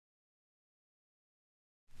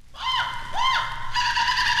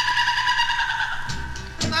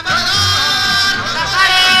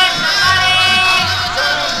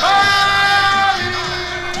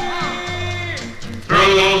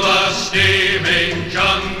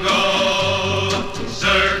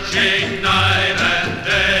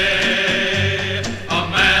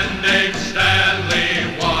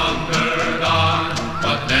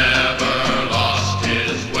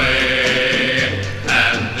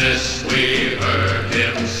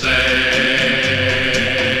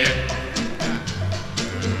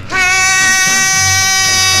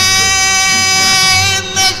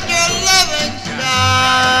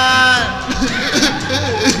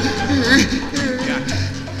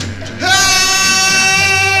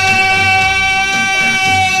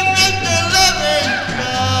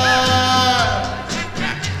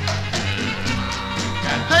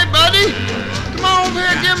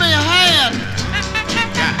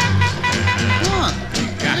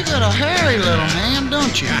a hairy little hand,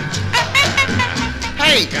 don't you?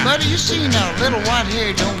 Hey, buddy, you seen a little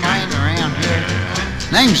white-haired old man around here?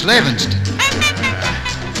 Name's Livingston.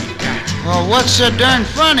 Well, what's so darn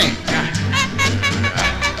funny?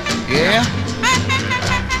 Yeah?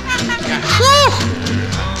 Whew!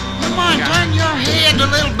 You mind turn your head a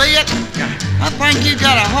little bit? I think you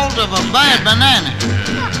got a hold of a bad banana.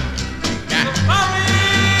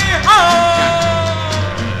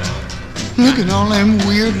 Look at all them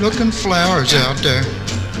weird-looking flowers out there.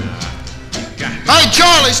 Hey,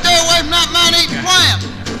 Charlie, stay away from that man-eating plant.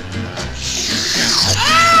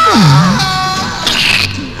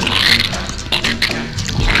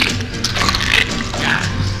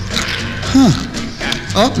 Huh.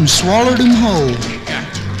 Up and swallowed him whole.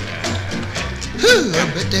 Whew, I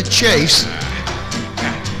bet that chafes.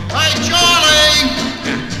 Hey, Charlie!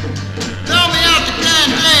 Throw me out the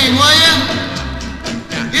canteen, will you?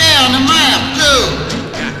 Yeah, on the map, too.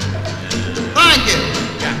 Thank you.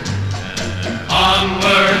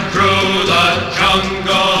 Onward through the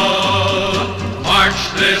jungle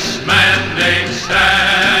marched this man named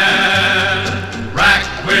Stan.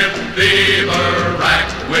 Racked with fever,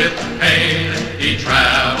 racked with pain, he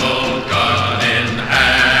traveled gun in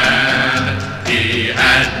hand. He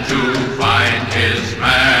had to find his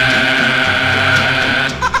man.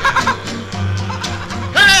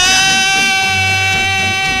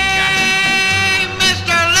 Hey,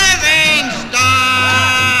 Mr. Livingston!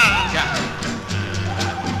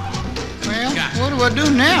 Well, what do I do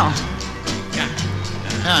now?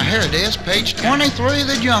 Ah, here it is, page 23 of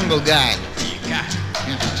the Jungle Guide.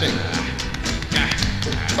 Let's see.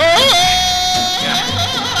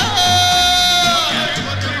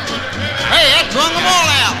 Hey, that brung them all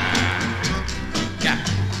out.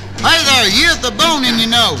 Hey there, you with the bone in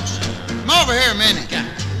your nose. Come over here a minute.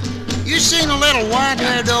 You seen a little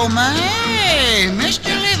white-haired old man? Hey,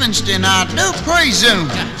 Mr. Livingston, I do presume.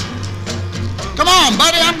 Come on,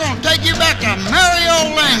 buddy, I'm going to take you back to merry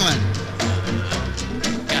old England.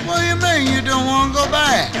 What do you mean you don't want to go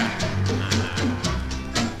back?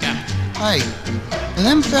 Hey, are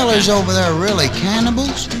them fellas over there really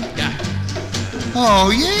cannibals?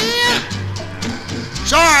 Oh, yeah?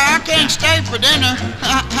 Sorry, I can't stay for dinner.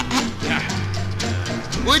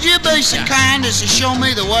 Would you be so kind as to show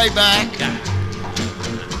me the way back?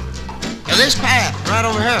 This path, right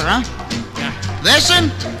over here, huh? This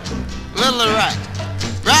one? A little to the right.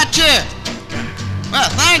 Right here. Well,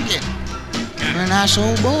 thank you. Very nice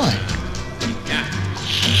old boy.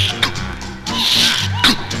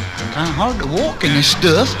 Kind of hard to walk in this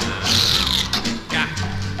stuff.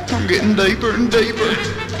 I'm getting deeper and deeper.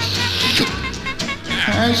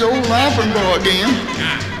 There's old laughing boy again.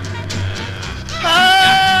 Hey,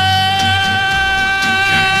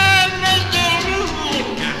 Mr.